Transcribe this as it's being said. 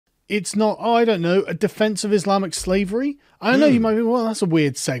it's not, oh, I don't know, a defense of Islamic slavery? I know you might be, well, that's a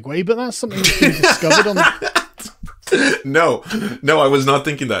weird segue, but that's something that's been discovered on the... No, I was not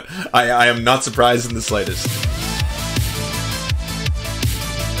thinking that. I am not surprised in the slightest.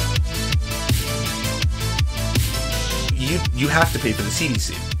 You have to pay for the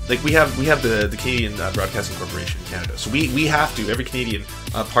CDC. Like we have the Canadian Broadcasting Corporation in Canada, so we have to, every Canadian,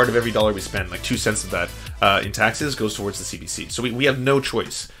 part of every dollar we spend, like 2 cents of that in taxes goes towards the CBC. So we have no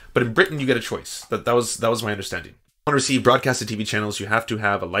choice. But in Britain, you get a choice. That was my understanding. To receive broadcasted TV channels, you have to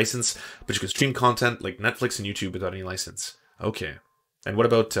have a license, but you can stream content like Netflix and YouTube without any license. Okay. And what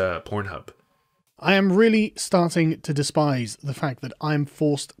about Pornhub? I am really starting to despise the fact that I'm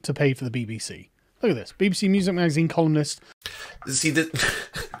forced to pay for the BBC. Look at this. BBC Music Magazine columnist. See, this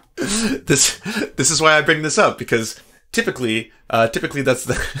is why I bring this up, because typically that's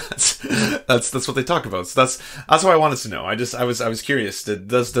what they talk about. So that's what I wanted to know. I was curious.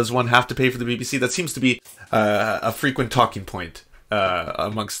 Does one have to pay for the BBC? That seems to be a frequent talking point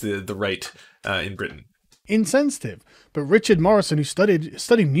amongst the right in Britain. Insensitive. But Richard Morrison, who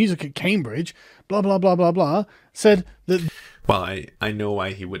studied music at Cambridge, blah blah blah blah blah, said that. Well, I know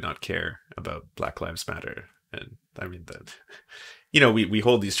why he would not care about Black Lives Matter, and I mean that. We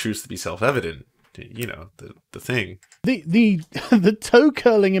hold these truths to be self-evident. The thing. The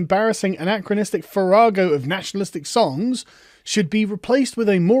toe-curling, embarrassing, anachronistic farrago of nationalistic songs should be replaced with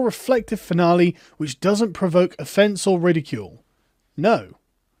a more reflective finale which doesn't provoke offence or ridicule. No,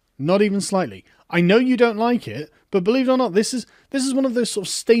 not even slightly. I know you don't like it, but believe it or not, this is one of those sort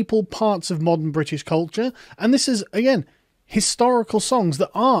of staple parts of modern British culture, and this is, again, historical songs that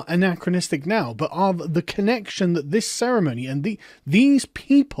are anachronistic now, but are the connection that this ceremony and these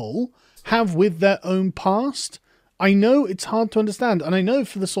people have with their own past. I know it's hard to understand, and I know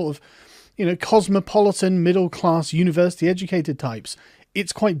for the sort of, cosmopolitan, middle-class, university-educated types,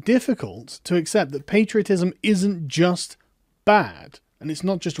 it's quite difficult to accept that patriotism isn't just bad, and it's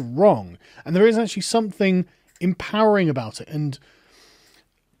not just wrong, and there is actually something empowering about it, and,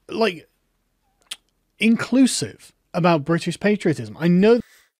 inclusive about British patriotism. I know.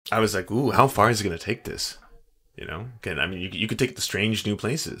 I was like, ooh, how far is it going to take this? Again, I mean, you could take it to strange new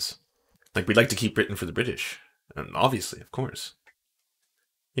places. Like, we'd like to keep Britain for the British. And obviously, of course.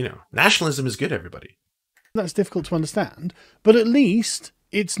 Nationalism is good, everybody. That's difficult to understand, but at least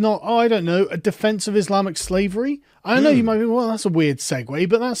it's not, oh, I don't know, a defense of Islamic slavery. I know you might be, well, that's a weird segue,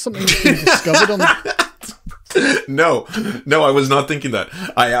 but that's something that's been discovered on the... No, I was not thinking that.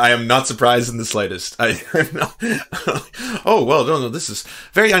 I am not surprised in the slightest. I'm not. Oh, well, no, this is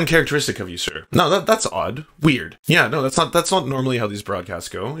very uncharacteristic of you, sir. No, that's odd. Weird. Yeah, no, that's not normally how these broadcasts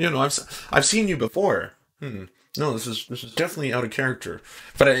go. I've seen you before. No, this is definitely out of character.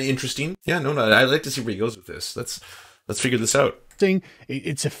 But interesting. Yeah, no, I'd like to see where he goes with this. Let's figure this out.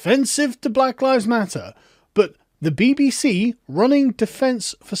 It's offensive to Black Lives Matter, but the BBC running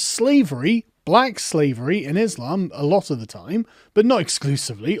defense for slavery, black slavery in Islam a lot of the time, but not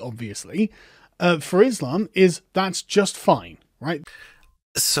exclusively, obviously, for Islam, that's just fine, right?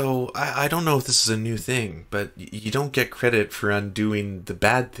 So I don't know if this is a new thing, but you don't get credit for undoing the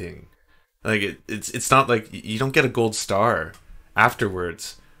bad thing. Like it's not like you don't get a gold star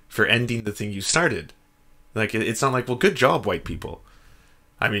afterwards for ending the thing you started. Like it's not like, well, good job, white people.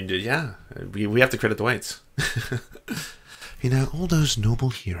 I mean, yeah, we have to credit the whites. All those noble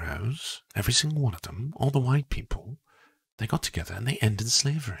heroes, every single one of them, all the white people, they got together and they ended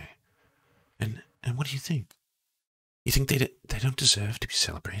slavery. And what do you think? You think they don't deserve to be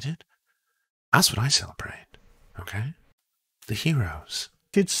celebrated? That's what I celebrate, okay? The heroes.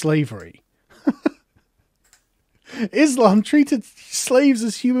 Did slavery. Islam treated slaves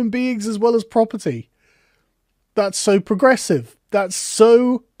as human beings as well as property. That's so progressive. That's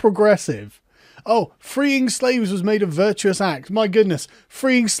so progressive. Oh, freeing slaves was made a virtuous act. My goodness,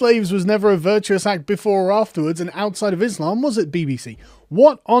 freeing slaves was never a virtuous act before or afterwards, and outside of Islam, was it, BBC?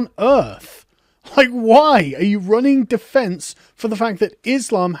 What on earth? Like, why are you running defense for the fact that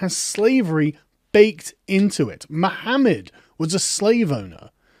Islam has slavery baked into it? Muhammad was a slave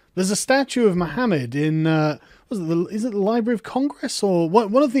owner. There's a statue of Muhammad in, is it the Library of Congress, or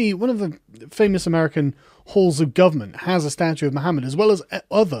one of the famous American halls of government has a statue of Muhammad, as well as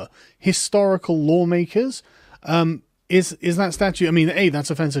other historical lawmakers. Is that statue? I mean, A, that's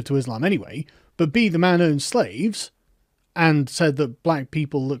offensive to Islam anyway, but B, the man owned slaves and said that black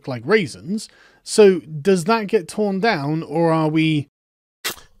people look like raisins. So does that get torn down, or are we?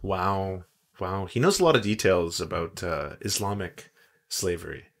 Wow, he knows a lot of details about Islamic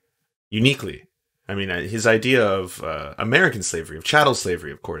slavery. Uniquely. I mean, his idea of American slavery, of chattel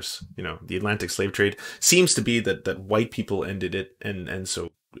slavery, of course, the Atlantic slave trade, seems to be that white people ended it, and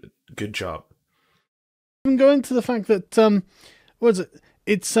so Good job. I'm going to the fact that what is it?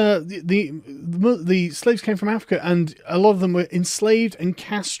 It's the slaves came from Africa, and a lot of them were enslaved and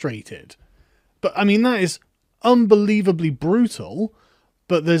castrated. But I mean, that is unbelievably brutal.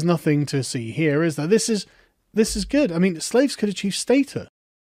 But there's nothing to see here, is there? This is good. I mean, slaves could achieve status.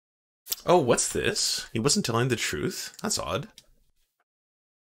 Oh, what's this? He wasn't telling the truth? That's odd.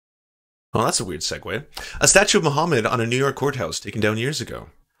 Well, that's a weird segue. A statue of Muhammad on a New York courthouse taken down years ago.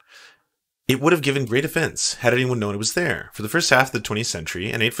 It would have given great offense had anyone known it was there. For the first half of the 20th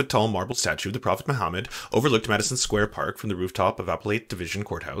century, an 8-foot-tall marble statue of the Prophet Muhammad overlooked Madison Square Park from the rooftop of Appellate Division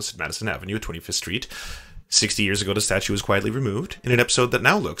Courthouse at Madison Avenue at 25th Street. 60 years ago, the statue was quietly removed in an episode that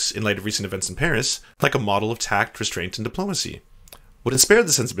now looks, in light of recent events in Paris, like a model of tact, restraint, and diplomacy. What inspired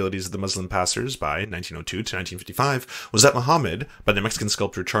the sensibilities of the Muslim passers-by in 1902 to 1955 was that Muhammad, by the Mexican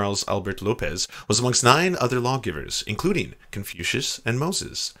sculptor Charles Albert Lopez, was amongst 9 other lawgivers, including Confucius and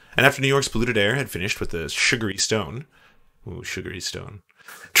Moses. And after New York's polluted air had finished with the sugary stone,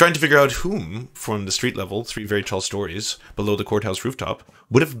 trying to figure out whom, from the street level, 3 very tall stories below the courthouse rooftop,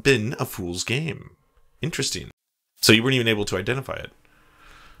 would have been a fool's game. Interesting. So you weren't even able to identify it.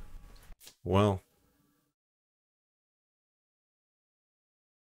 Well,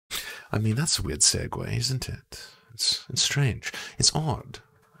 I mean, that's a weird segue, isn't it? It's strange. It's odd.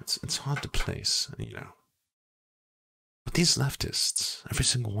 It's hard to place, you know. But these leftists, every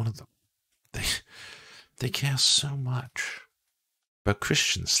single one of them, they care so much about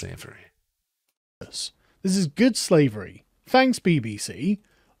Christian slavery. This is good slavery. Thanks, BBC.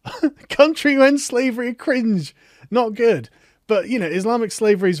 Country when slavery cringe. Not good. But, you know, Islamic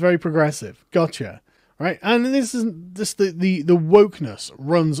slavery is very progressive. Gotcha. Right? And this is just the wokeness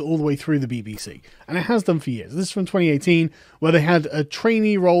runs all the way through the BBC. And it has done for years. This is from 2018, where they had a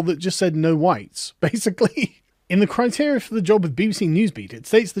trainee role that just said no whites, basically. In the criteria for the job with BBC Newsbeat, it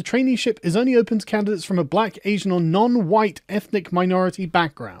states the traineeship is only open to candidates from a black, Asian, or non-white ethnic minority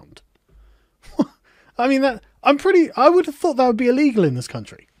background. I mean, I would have thought that would be illegal in this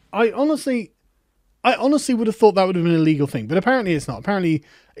country. I honestly would have thought that would have been an illegal thing, but apparently it's not. Apparently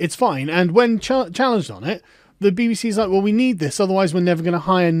it's fine. And when challenged on it, the BBC is like, well, we need this, otherwise we're never going to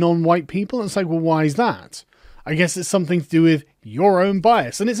hire non-white people. And it's like, well, why is that? I guess it's something to do with your own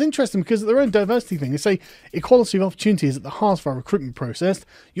bias. And it's interesting because their own diversity thing, they say equality of opportunity is at the heart of our recruitment process.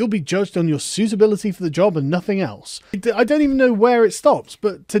 You'll be judged on your suitability for the job and nothing else. I don't even know where it stops,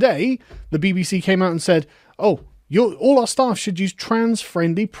 but today the BBC came out and said, oh, all our staff should use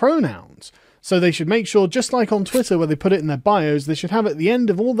trans-friendly pronouns. So they should make sure, just like on Twitter where they put it in their bios, they should have at the end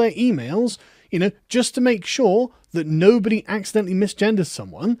of all their emails, you know, just to make sure that nobody accidentally misgenders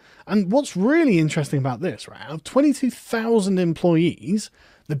someone. And what's really interesting about this, right, out of 22,000 employees,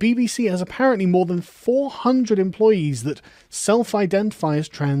 the BBC has apparently more than 400 employees that self-identify as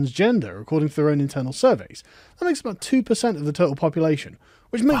transgender, according to their own internal surveys. That makes about 2% of the total population,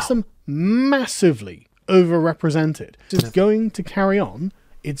 which makes them massively overrepresented. It's going to carry on.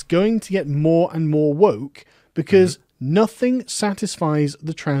 It's going to get more and more woke because nothing satisfies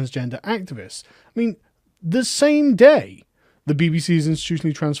the transgender activists. I mean, the same day, the BBC is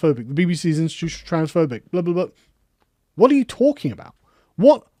institutionally transphobic, the BBC is institutionally transphobic, blah, blah, blah. What are you talking about?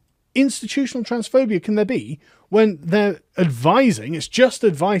 What institutional transphobia can there be when they're advising, it's just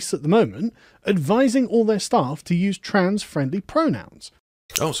advice at the moment, advising all their staff to use trans-friendly pronouns?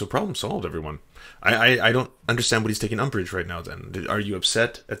 Oh, so problem solved, everyone. I don't understand what he's taking umbrage right now, then. Are you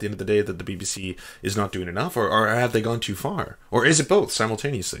upset at the end of the day that the BBC is not doing enough, or have they gone too far? Or is it both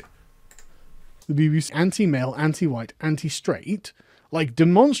simultaneously? The BBC anti-male, anti-white, anti-straight, like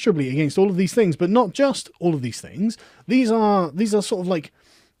demonstrably against all of these things, but not just all of these things. These are sort of like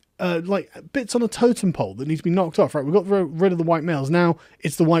bits on a totem pole that need to be knocked off, right? We've got rid of the white males. Now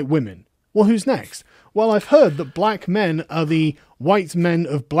it's the white women. Well, who's next? Well, I've heard that black men are the white men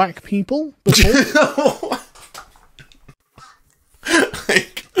of black people before.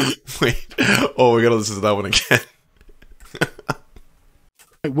 Wait. Oh, we gotta listen to that one again.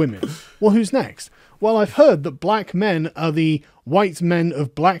 White women. Well, who's next? Well, I've heard that black men are the white men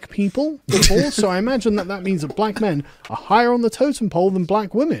of black people before, so I imagine that means that black men are higher on the totem pole than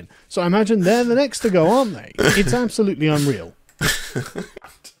black women. So I imagine they're the next to go, aren't they? It's absolutely unreal.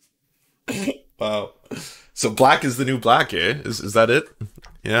 Wow. So black is the new black, eh? Is that it?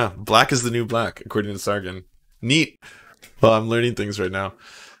 Yeah, black is the new black, according to Sargon. Neat. Well, I'm learning things right now.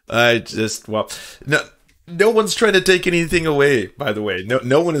 No one's trying to take anything away, by the way.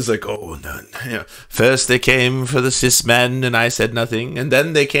 No one is like, oh, no. Yeah. First they came for the cis men, and I said nothing. And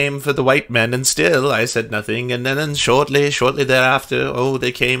then they came for the white men, and still I said nothing. And then shortly thereafter, oh,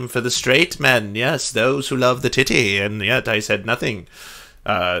 they came for the straight men. Yes, those who love the titty, and yet I said nothing.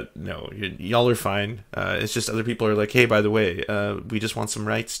 No, y'all are fine. It's just other people are like, hey, by the way, we just want some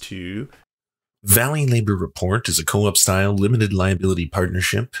rights to... Valley Labor Report is a co-op style limited liability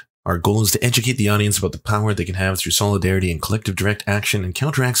partnership. Our goal is to educate the audience about the power they can have through solidarity and collective direct action and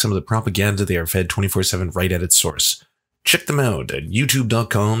counteract some of the propaganda they are fed 24/7 right at its source. Check them out at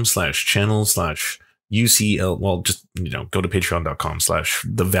youtube.com/channel/UCL. Well, just, go to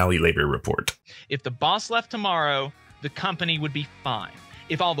patreon.com/The Valley Labor Report. If the boss left tomorrow, the company would be fine.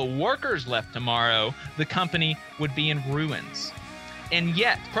 If all the workers left tomorrow, the company would be in ruins. And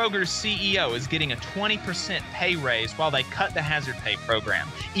yet, Kroger's CEO is getting a 20% pay raise while they cut the hazard pay program.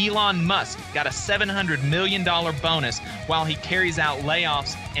 Elon Musk got a $700 million bonus while he carries out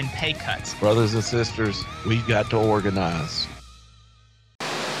layoffs and pay cuts. Brothers and sisters, we've got to organize.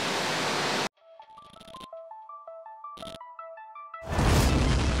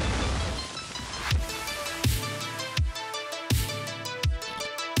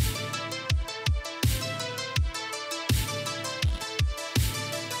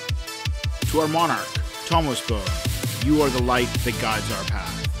 To our monarch, Thomas Bone, you are the light that guides our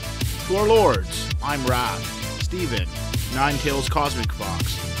path. To our lords, I'm Raph, Stephen, Ninetails Cosmic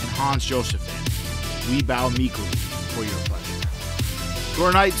Fox, and Hans Josephine, we bow meekly for your pleasure. To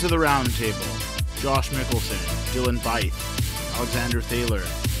our knights of the Round Table, Josh Mickelson, Dylan Bythe, Alexander Thaler,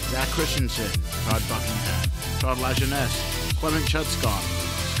 Zach Christensen, Todd Buckingham, Todd Lajeunesse, Clement Shutscott,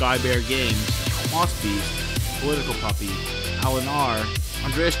 Skybear Games, Moss Beast, Political Puppy, Alan R.,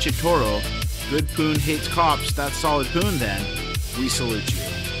 Andreas Chitoro, Good Poon Hates Cops, that's solid poon then, we salute you.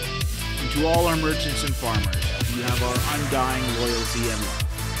 And to all our merchants and farmers, you have our undying loyalty and love.